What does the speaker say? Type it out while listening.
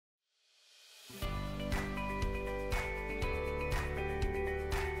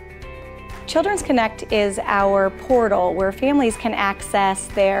Children's Connect is our portal where families can access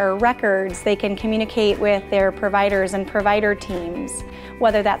their records. They can communicate with their providers and provider teams,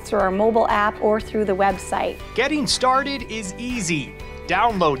 whether that's through our mobile app or through the website. Getting started is easy.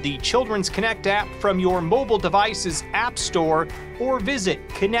 Download the Children's Connect app from your mobile device's app store or visit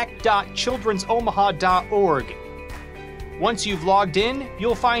connect.childrensomaha.org. Once you've logged in,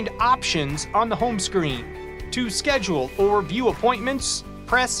 you'll find options on the home screen. To schedule or view appointments,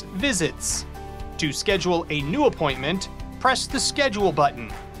 press Visits. To schedule a new appointment, press the Schedule button.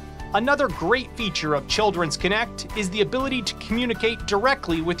 Another great feature of Children's Connect is the ability to communicate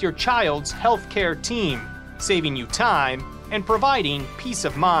directly with your child's healthcare team, saving you time and providing peace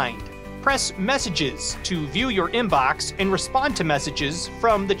of mind. Press Messages to view your inbox and respond to messages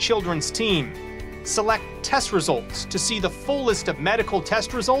from the children's team. Select Test Results to see the full list of medical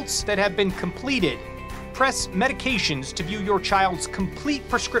test results that have been completed. Press Medications to view your child's complete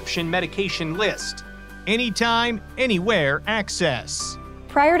prescription medication list. Anytime, anywhere access.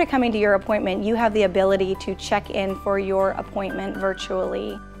 Prior to coming to your appointment, you have the ability to check in for your appointment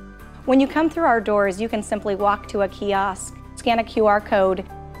virtually. When you come through our doors, you can simply walk to a kiosk, scan a QR code,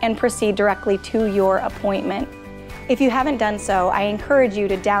 and proceed directly to your appointment. If you haven't done so, I encourage you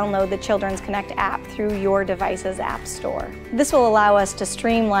to download the Children's Connect app through your device's app store. This will allow us to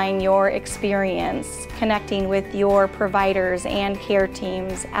streamline your experience, connecting with your providers and care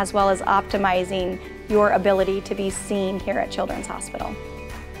teams, as well as optimizing your ability to be seen here at Children's Hospital.